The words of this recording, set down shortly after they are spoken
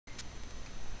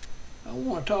I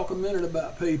want to talk a minute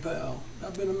about PayPal.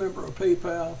 I've been a member of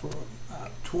PayPal for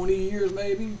 20 years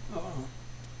maybe.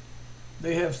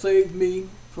 They have saved me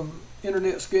from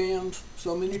internet scams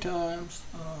so many times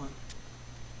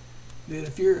that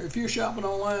if you're shopping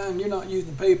online, you're not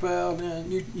using PayPal, then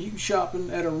you're shopping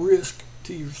at a risk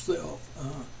to yourself.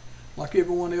 Like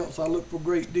everyone else, I look for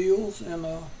great deals, and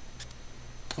a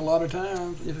lot of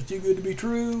times, if it's too good to be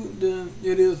true, then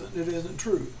it isn't. It isn't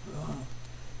true.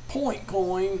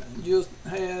 PointCoin just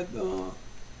had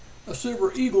a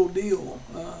Silver Eagle deal.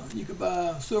 You could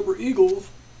buy Silver Eagles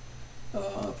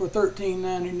for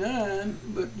 $13.99,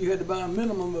 but you had to buy a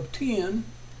minimum of 10.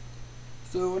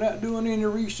 So without doing any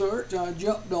research, I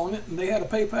jumped on it, and they had a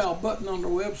PayPal button on their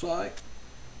website.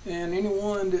 And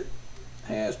anyone that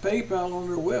has PayPal on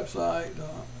their website,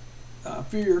 I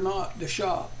fear not to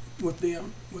shop with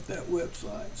them with that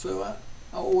website. So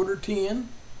I ordered 10,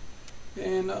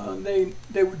 and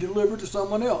they were delivered to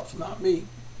someone else, not me.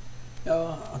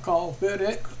 I called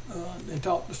FedEx and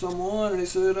talked to someone, and they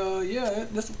said, yeah,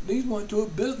 these went to a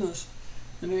business,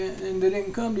 and they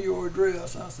didn't come to your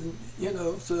address. I said,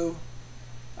 so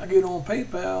I get on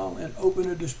PayPal and open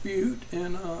a dispute,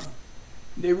 and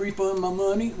they refund my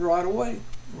money right away.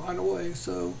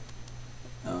 So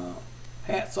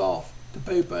hats off to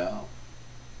PayPal.